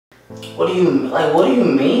What do you mean?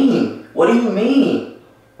 What do you mean?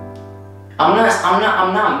 I'm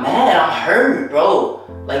not mad. I'm hurt, bro.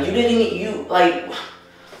 Like you didn't, like.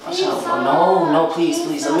 No, please. Let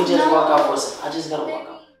me just walk out for a second. I just gotta walk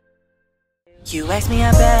out. You asked me,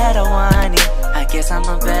 I bet I want it. I guess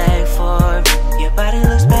I'ma beg for it. Your body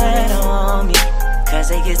looks better on me, cause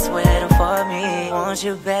they get sweating for me. Won't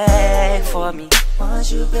you beg for me?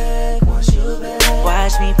 Won't you beg?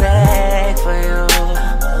 Watch me beg for you.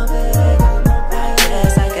 I'ma beg. I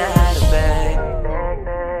guess I gotta beg.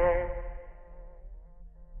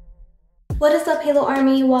 What is up, Halo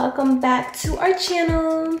Army? Welcome back to our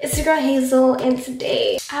channel. It's your girl Hazel, and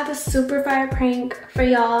today I have a super fire prank for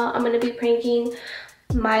y'all. I'm gonna be pranking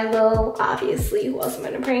Milo, obviously. Who else am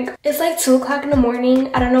I gonna prank? It's like 2 o'clock in the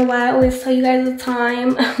morning. I don't know why I always tell you guys the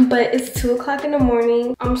time, but it's 2 o'clock in the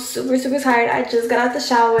morning. I'm super tired. I just got out the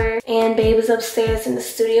shower and babe is upstairs in the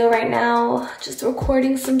studio right now just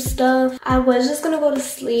recording some stuff. I was just gonna go to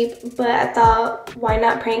sleep, but I thought, why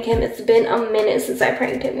not prank him? It's been a minute since I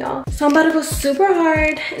pranked him, y'all. So I'm about to go super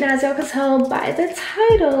hard, and as y'all can tell by the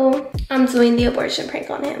title, I'm doing the abortion prank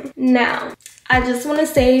on him. Now, I just want to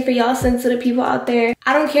say for y'all sensitive people out there,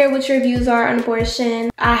 I don't care what your views are on abortion.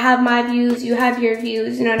 I have my views, you have your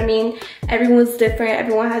views, you know what I mean? Everyone's different,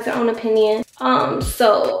 everyone has their own opinion.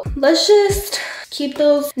 So let's just keep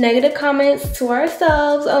those negative comments to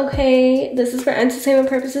ourselves, okay? This is for entertainment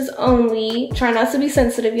purposes only. Try not to be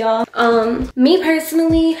sensitive, y'all. Me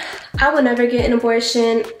personally, I would never get an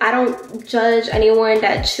abortion. I don't judge anyone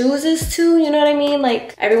that chooses to, you know what I mean?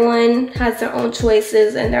 Like, everyone has their own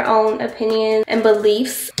choices and their own opinions and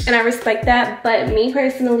beliefs, and I respect that. But me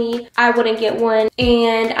personally, I wouldn't get one.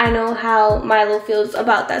 And I know how Milo feels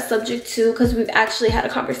about that subject too, because we've actually had a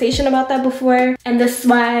conversation about that before. And this is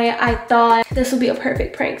why I thought this would be a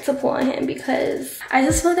perfect prank to pull on him, because I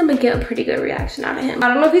just feel like I'm gonna get a pretty good reaction out of him. I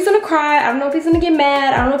don't know if he's gonna cry, I don't know if he's gonna get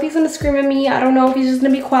mad, I don't know if he's gonna scream at me, I don't know if he's just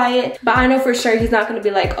gonna be quiet, but I know for sure he's not gonna be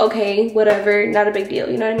like, okay, whatever, not a big deal,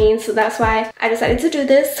 you know what I mean? So that's why I decided to do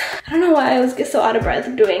this. I don't know why I always get so out of breath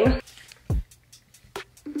doing.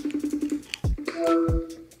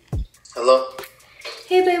 Hello?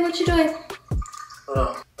 Hey babe, what you doing? Hold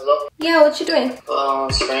on. Hello? Yeah, what you doing?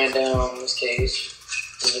 Spraying down Miss Cage.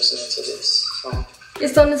 I'm listening to this song. You're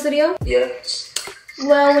still in the studio? Yeah.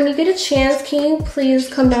 Well, when you get a chance, can you please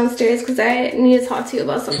come downstairs, because I need to talk to you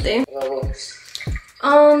about something.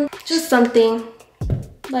 Just something.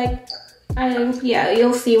 Like, yeah,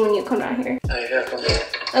 you'll see when you come down here. Yeah, come down.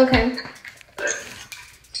 Okay.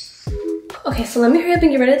 Okay, so let me hurry up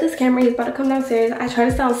and get rid of this camera. He's about to come downstairs. I try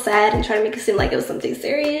to sound sad and try to make it seem like it was something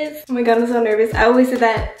serious. Oh my god, I'm so nervous. I always say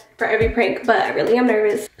that for every prank, but I really am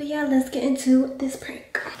nervous. But yeah, let's get into this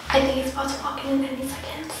prank. I think he's about to walk in any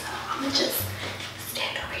second, so I'm gonna just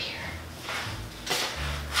stand over here.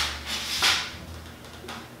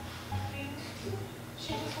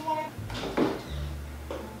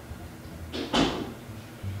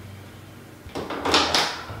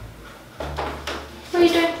 What are you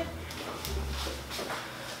doing?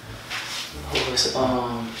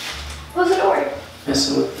 Close the door.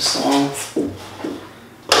 Messing with the song.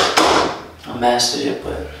 I mastered it,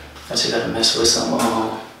 but I just gotta mess with some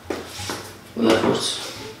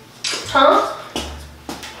levels. Huh?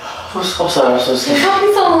 I'm sorry, I'm so sorry. You're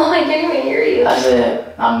talking so low, I can't even hear you. I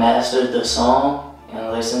said I mastered the song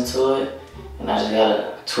and listened to it, and I just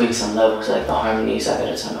gotta tweak some levels, like the harmonies. I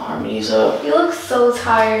gotta turn the harmonies up. You look so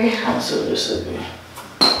tired. I'm super sleepy.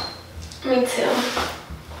 Me too.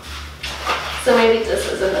 So maybe this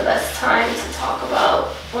isn't the best time to talk about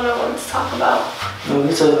what I want to talk about. No,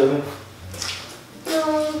 you tell baby.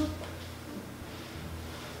 No.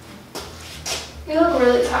 You look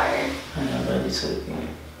really tired. I am really sleepy.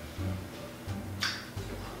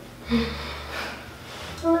 I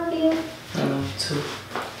love you. I love you too.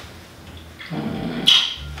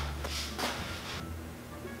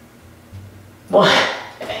 What?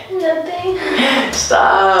 Nothing.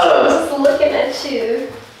 Stop. I'm just looking at you.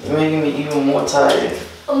 You're making me even more tired.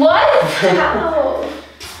 What? How?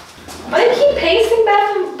 Why do you keep pacing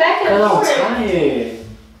back and forth? I'm tired.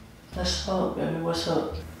 What's up, baby? What's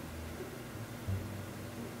up?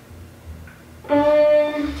 I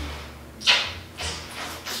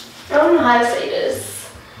don't know how to say this.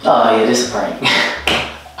 Oh yeah, this is a prank.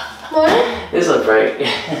 What? This is a prank.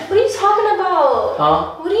 What are you talking about?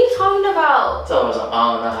 Huh? What are you talking about? Tell me something.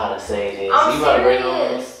 I don't know how to say this. I'm you about to break on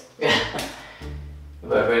me? serious. You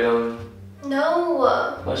about to break on me?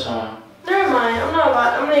 No. What's wrong? Never mind. I'm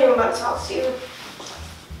not even about to talk to you.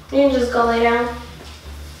 You can just go lay down.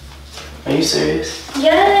 Are you serious?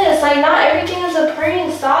 Yes, like not everything is a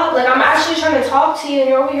prank. Stop. Like I'm actually trying to talk to you and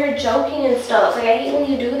you're over here joking and stuff. Like I hate when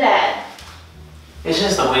you do that. It's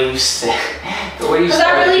just the way you say, the way you. Because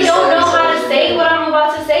I really don't know how to say what I'm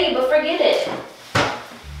about to say, but forget it.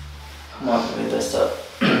 Come on, baby, let's talk.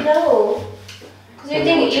 No, because you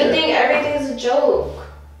think everything's a joke.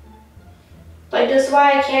 Like, this is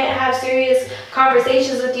why I can't have serious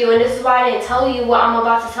conversations with you, and this is why I didn't tell you what I'm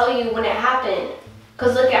about to tell you when it happened.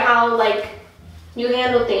 Because look at how, like, you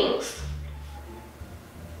handle things.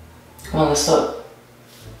 Come on, let's talk.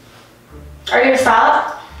 Are you gonna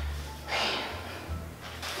stop?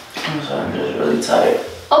 I'm sorry, I'm just really tired.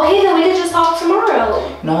 Okay, then we can just talk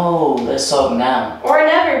tomorrow. No, let's talk now. Or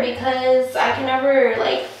never, because I can never,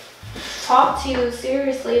 like, talk to you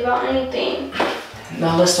seriously about anything.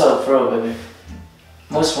 No, let's talk for real, baby.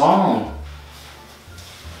 What's wrong?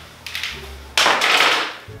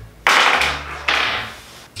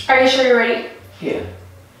 Are you sure you're ready? Yeah.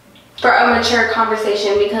 For a mature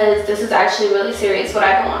conversation, because this is actually really serious what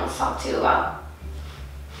I want to talk to you about.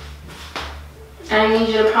 And I need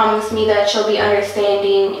you to promise me that you'll be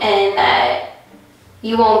understanding and that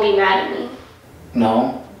you won't be mad at me.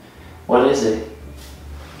 No. What is it?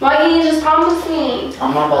 Why can't you just promise me?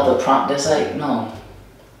 I'm not about to that's like, no.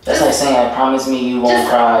 That's like saying, I promise me you won't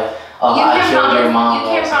cry. Oh, I killed your mom. You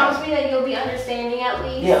can't promise me that you'll be understanding at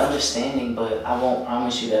least? Yeah, understanding, but I won't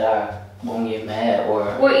promise you that I won't get mad or...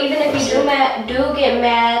 Well, even if you do get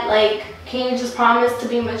mad, like, can you just promise to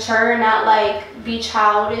be mature and not, like, be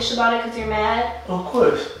childish about it because you're mad? Of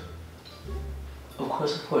course. Of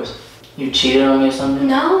course, of course. You cheated on me or something?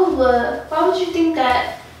 No, but why would you think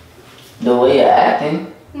that? The way you're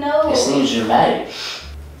acting? No. It seems dramatic.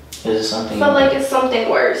 Is it something... I feel like it's something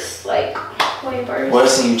worse, like, way worse.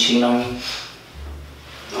 Worse than you cheating on me?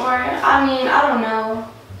 Or, I mean, I don't know.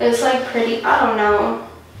 It's, like, pretty, I don't know.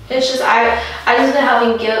 It's just, I just been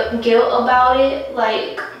having guilt about it,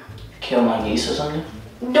 like... Kill my niece or something?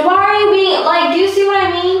 Why are you being, like, do you see what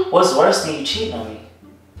I mean? What's worse than you cheating on me?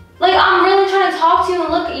 Like, I'm really trying to talk to you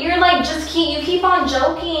and look, you're like, you keep on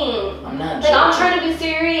joking. I'm not like, joking. I'm trying to be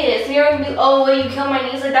serious. And you're gonna be, oh, well, you killed my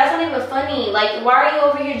niece. Like, that's not even funny. Like, why are you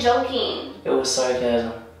over here joking? It was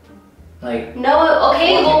sarcasm. Like... No,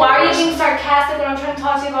 okay, well, why are you being sarcastic when I'm trying to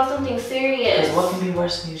talk to you about something serious? Because what can be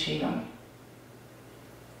worse than you cheating on me?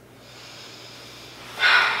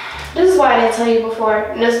 This is why I didn't tell you before,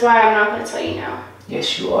 and this is why I'm not going to tell you now.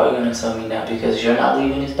 Yes, you are going to tell me now because you're not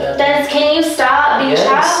leaving this bathroom. Then can you stop being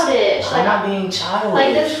childish? I'm not being childish.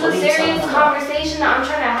 Like, this is a serious conversation that I'm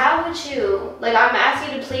trying to have with you. Like, I'm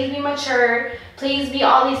asking you to please be mature, please be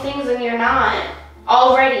all these things, and you're not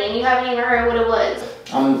already, and you haven't even heard what it was.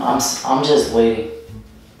 I'm just waiting.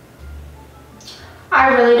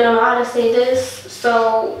 I really don't know how to say this,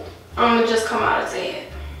 so I'm going to just come out and say it.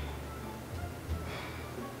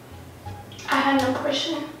 I had no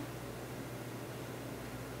question.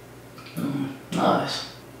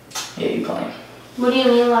 Lies. Yeah, you playing. What do you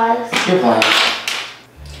mean lies? You're playing.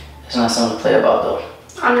 It's not something to play about though.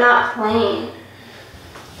 I'm not playing.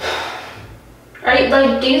 Right?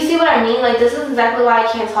 Like, do you see what I mean? Like, this is exactly why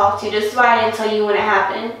I can't talk to you. This is why I didn't tell you when it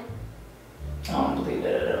happened. I don't believe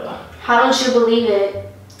it at all. How don't you believe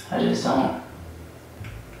it? I just don't.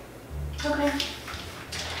 Okay.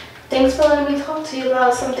 Thanks for letting me talk to you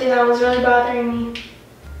about something that was really bothering me.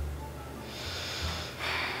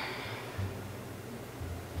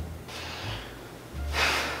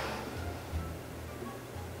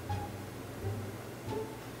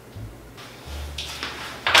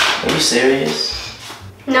 Are you serious?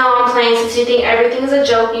 No, I'm playing. Since you think everything's a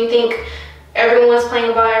joke, you think everyone's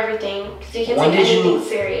playing about everything. So you can't take anything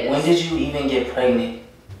serious. When did you even get pregnant?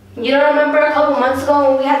 You don't remember a couple months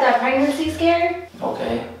ago when we had that pregnancy scare?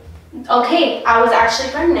 Okay. Okay, I was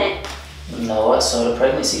actually pregnant. No, I saw the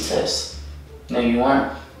pregnancy test. No, you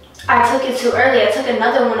weren't. I took it too early. I took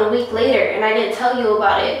another one a week later, and I didn't tell you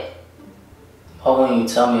about it. Why wouldn't you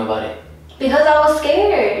tell me about it? Because I was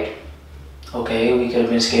scared. Okay, we could have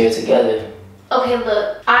been scared together. Okay,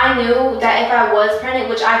 look, I knew that if I was pregnant,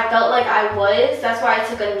 which I felt like I was, that's why I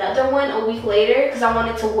took another one a week later, because I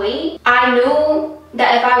wanted to wait. I knew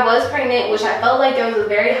that if I was pregnant, which I felt like there was a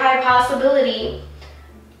very high possibility,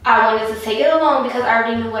 I wanted to take it alone because I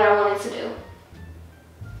already knew what I wanted to do,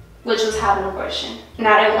 which was have an abortion. And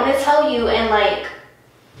I didn't want to tell you and like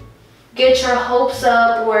get your hopes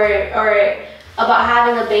up or about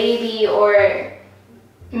having a baby or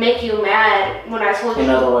make you mad when I told you. In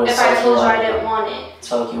other words, if I told you I didn't want it.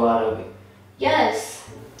 Talk you out of it. Yes.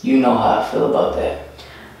 You know how I feel about that.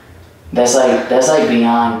 That's like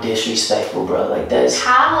beyond disrespectful, bro. Like that's.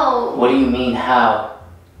 How? What do you mean how?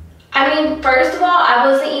 I mean, first of all, I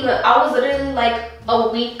was literally like a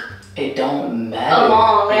week It don't matter.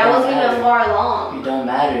 along. Like I wasn't even far along. It don't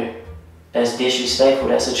matter. That's disrespectful.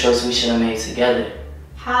 That's a choice we should have made together.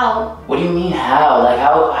 How? What do you mean how? Like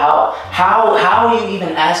how are you even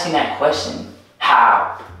asking that question?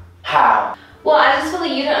 How? Well, I just feel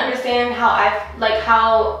like you didn't understand how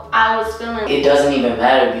I was feeling. It doesn't even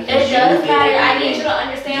matter because it does matter. I need you to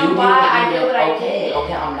understand why I did what I did.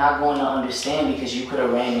 Okay, I'm not going to understand because you could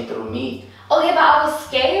have ran it through me. Okay, but I was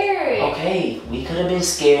scared. Okay, we could have been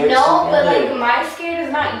scared. No, together. but like my scared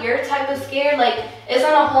is not your type of scared. Like it's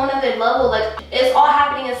on a whole nother level. Like it's all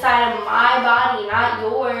happening inside of my body, not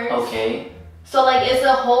yours. Okay. So like it's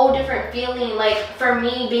a whole different feeling. Like for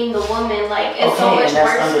me being the woman, like it's so much and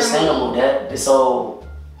that's worse understandable. for me. So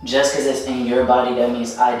just because it's in your body, that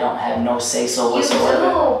means I don't have no say so whatsoever.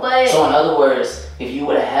 You do, but so in other words, if you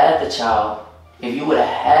would have had the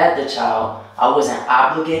child, I wasn't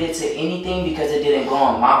obligated to anything because it didn't go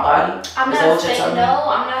on my body. I'm not saying no.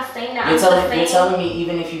 I'm not saying that. You're telling me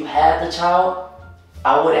even if you had the child,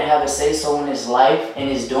 I wouldn't have a say so in his life and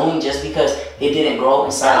his doing just because it didn't grow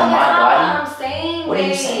inside of my body. What I'm saying. What are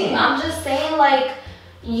you saying? I'm just saying like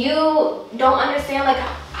you don't understand like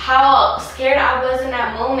how scared I was in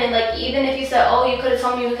that moment. Like even if you said, oh, you could have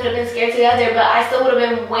told me we could have been scared together, but I still would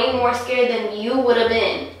have been way more scared than you would have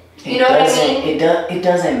been. You know what I mean? It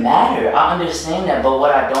doesn't matter. I understand that, but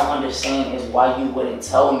what I don't understand is why you wouldn't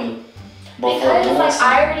tell me. Because like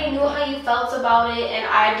I already knew how you felt about it, and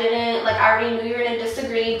I already knew you were gonna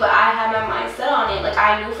disagree, but I had my mindset on it. Like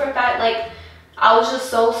I knew for a fact, like I was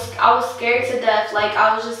scared to death. Like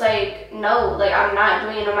I was just like, no, like I'm not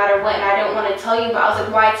doing it no matter what, and I didn't want to tell you, but I was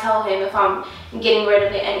like, why tell him if I'm getting rid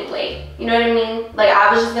of it anyway? You know what I mean? Like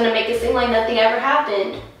I was just gonna make it seem like nothing ever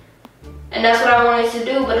happened, and that's what I wanted to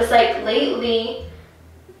do. But it's like lately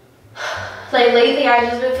I've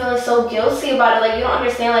just been feeling so guilty about it. Like you don't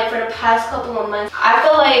understand, like for the past couple of months, I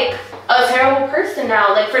feel like a terrible person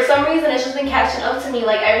now. Like for some reason, it's just been catching up to me.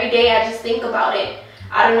 Like every day I just think about it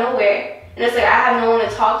out of nowhere. And it's like I have no one to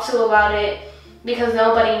talk to about it because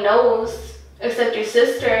nobody knows except your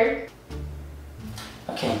sister.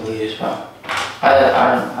 I can't believe this, bro.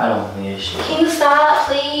 I don't believe this shit. Can you stop,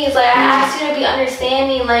 please? Like I asked you to be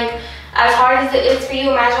understanding. Like as hard as it is for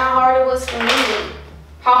you, imagine how hard it was for me.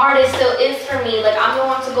 How hard it still is for me. Like I'm the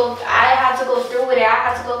one I had to go through with it. I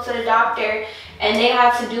had to go to the doctor and they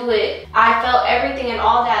had to do it. I felt everything and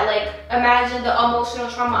all that. Like imagine the emotional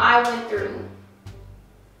trauma I went through.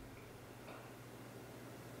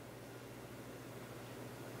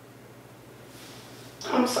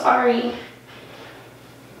 I'm sorry.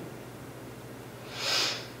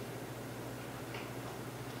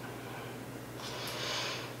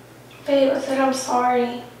 Babe, I said I'm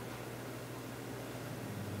sorry.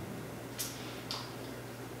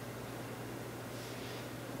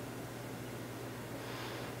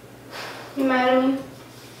 You mad at me?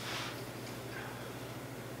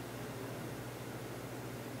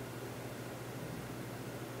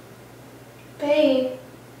 Babe.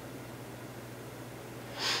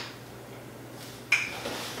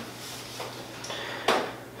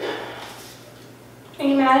 Are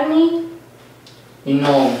you mad at me? You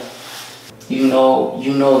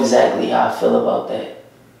know exactly how I feel about that.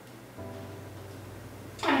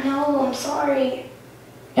 I know, I'm sorry.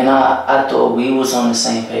 And I thought we was on the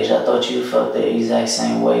same page. I thought you felt the exact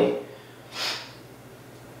same way.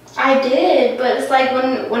 I did, but it's like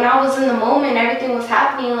when I was in the moment, everything was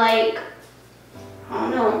happening, like, I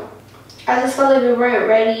don't know. I just felt like we weren't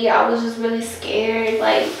ready. I was just really scared.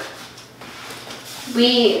 Like,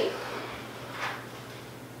 I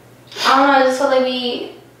don't know, I just felt like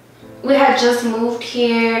we had just moved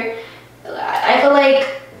here. I feel like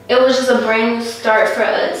it was just a brand new start for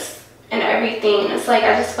us and everything. It's like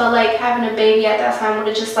I just felt like having a baby at that time would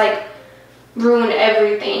have just like ruined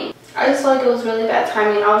everything. I just felt like it was really bad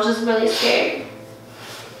timing. I was just really scared.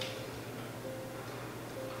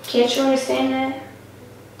 Can't you understand that?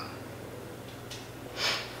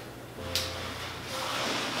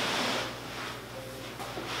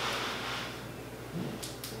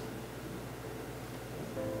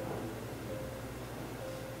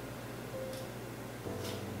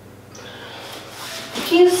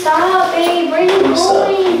 Can you stop, babe? Where are you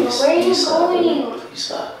going? Where are you going? Please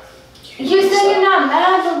stop. You said you're not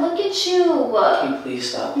mad, but look at you. Can you please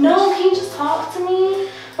stop? No, can you just talk to me?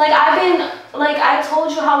 Like I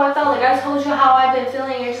told you how I felt. Like I told you how I've been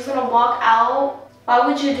feeling. You're just gonna walk out? Why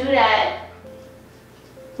would you do that?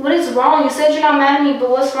 What is wrong? You said you're not mad at me, but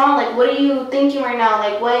what's wrong? Like what are you thinking right now?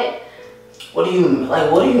 Like what? What do you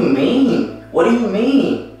mean? What do you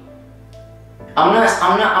mean? I'm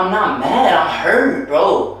not mad. I'm hurt,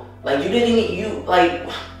 bro. Like you.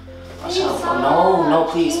 No,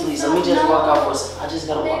 please. Let me just walk out for a second. I just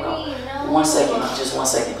gotta walk out. No. 1 second, just 1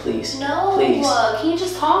 second, please. No. Please. Can you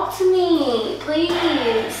just talk to me, please?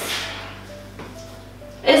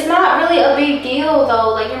 It's not really a big deal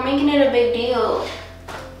though. Like, you're making it a big deal.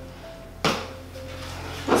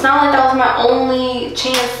 It's not like that was my only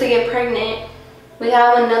chance to get pregnant. We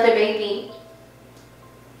have another baby.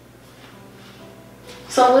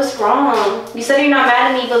 So what's wrong? You said you're not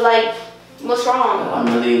mad at me, but like, what's wrong? I'm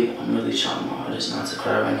really trying my hardest not to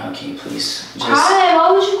cry right now. Can you please just... Cry?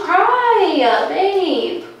 Why would you cry?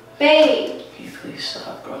 Babe. Can you please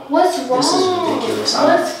stop, bro? What's wrong? This is ridiculous.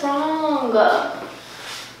 What's wrong?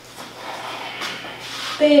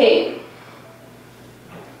 Babe.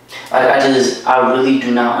 Like, I really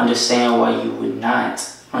do not understand why you would not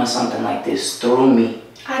run something like this through me.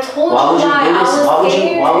 I told you why I was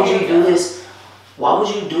scared. Why would you do this? Why would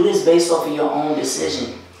you do this based off of your own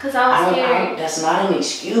decision? Because I was scared. That's not an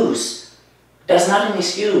excuse. That's not an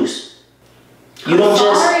excuse. You don't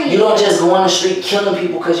just go on the street killing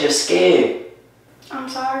people because you're scared. I'm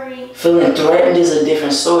sorry. Feeling threatened is a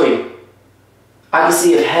different story. I can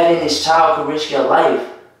see if having this child could risk your life.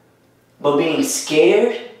 But being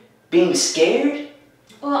scared?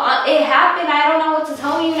 Well, it happened. I don't know what to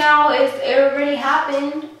tell you now. It already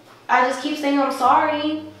happened. I just keep saying I'm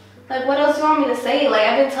sorry. Like, what else do you want me to say? Like,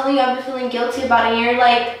 I've been telling you I've been feeling guilty about it. And you're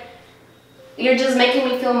like, you're just making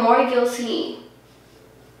me feel more guilty.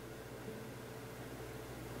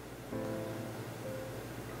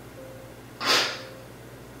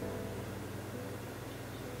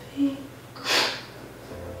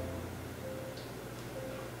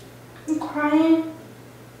 I'm crying.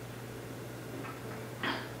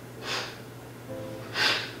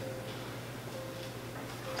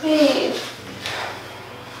 Babe.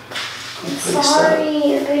 I'm sorry,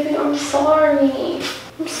 baby. I'm sorry.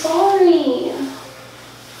 I'm sorry.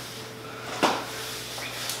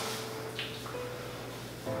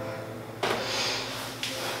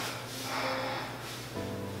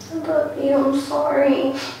 I love you. I'm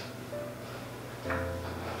sorry.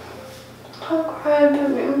 Don't cry,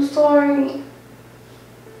 baby. I'm sorry. It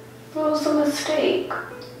was a mistake.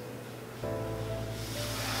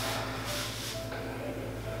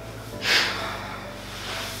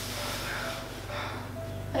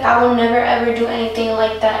 I will never ever do anything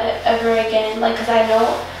like that ever again. Like, cause I know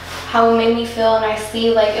how it made me feel, and I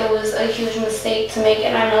see like it was a huge mistake to make,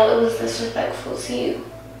 and I know it was disrespectful to you.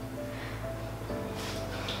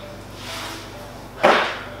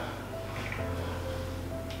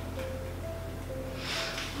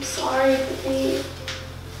 I'm sorry, baby.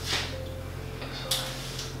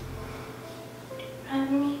 Mad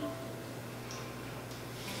at me?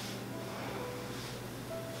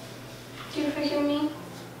 Do you forgive me?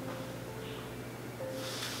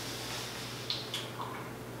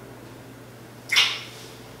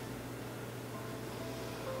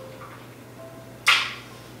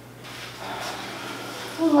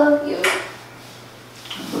 I love you. I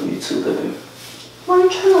love you too, baby. Why are you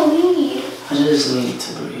trying to leave? I just need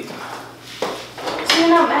to breathe. So you're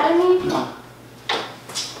not mad at me? No.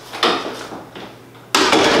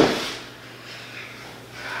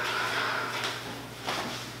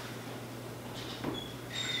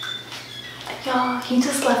 Y'all, he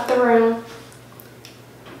just left the room.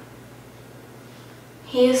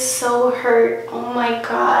 He is so hurt. Oh my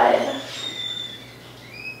god.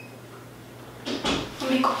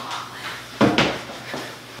 Let me go.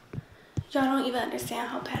 Y'all don't even understand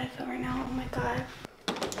how bad I feel right now. Oh my god.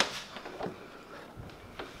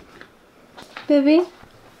 Baby?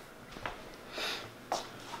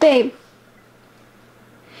 Babe.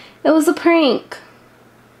 It was a prank.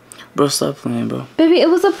 Bro, stop playing, bro. Baby, it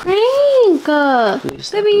was a prank. Please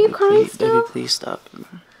stop, baby, you crying please, still? Baby, please stop.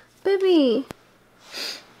 Baby.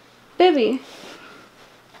 Baby.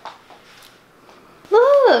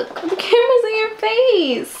 Look, the camera's in your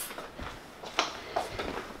face.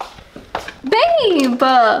 Babe.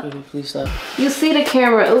 Baby, please stop. You see the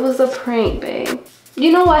camera. It was a prank, babe.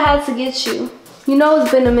 You know I had to get you. You know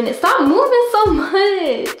it's been a minute. Stop moving so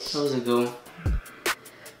much. How's it go?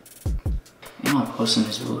 You're not posting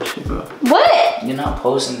this bullshit, bro. What? You're not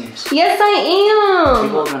posting this. Yes, I am.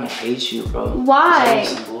 People are gonna hate you, bro. Why?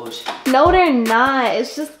 Some bullshit. No, they're not.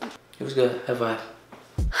 It's just... It was good. High five.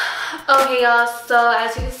 Okay, y'all. So,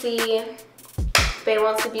 as you can see, Babe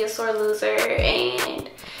wants to be a sore loser, and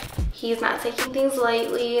he's not taking things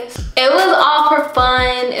lightly. It was all for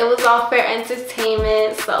fun. It was all for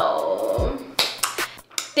entertainment. So,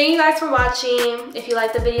 thank you guys for watching. If you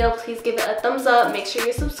liked the video, please give it a thumbs up. Make sure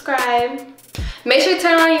you're subscribed. Make sure to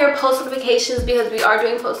turn on your post notifications because we are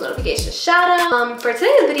doing post notification shout out. For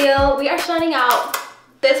today's video, we are shouting out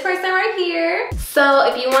this person right here. So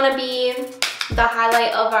if you want to be the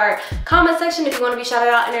highlight of our comment section, if you want to be shouted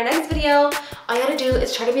out in our next video, all you gotta do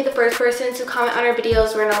is try to be the first person to comment on our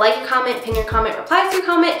videos. We're gonna like your comment, pin your comment, reply to your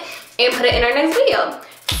comment, and put it in our next video.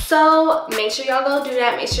 So make sure y'all go do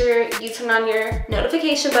that. Make sure you turn on your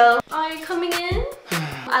notification bell. Are you coming in?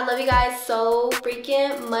 I love you guys so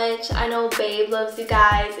freaking much. I know Babe loves you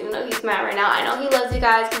guys, even though he's mad right now. I know he loves you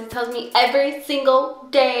guys because he tells me every single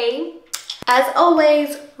day. As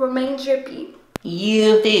always, remain drippy.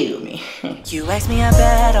 You feel me? You ask me, I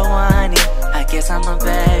bet I want it. I guess I'ma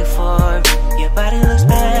beg for it. Your body looks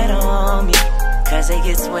better on me, cause they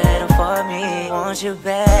get sweating for me. Won't you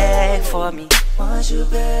beg for me? Won't you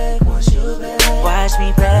beg, watch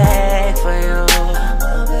me beg for you.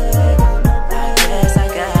 I'ma beg.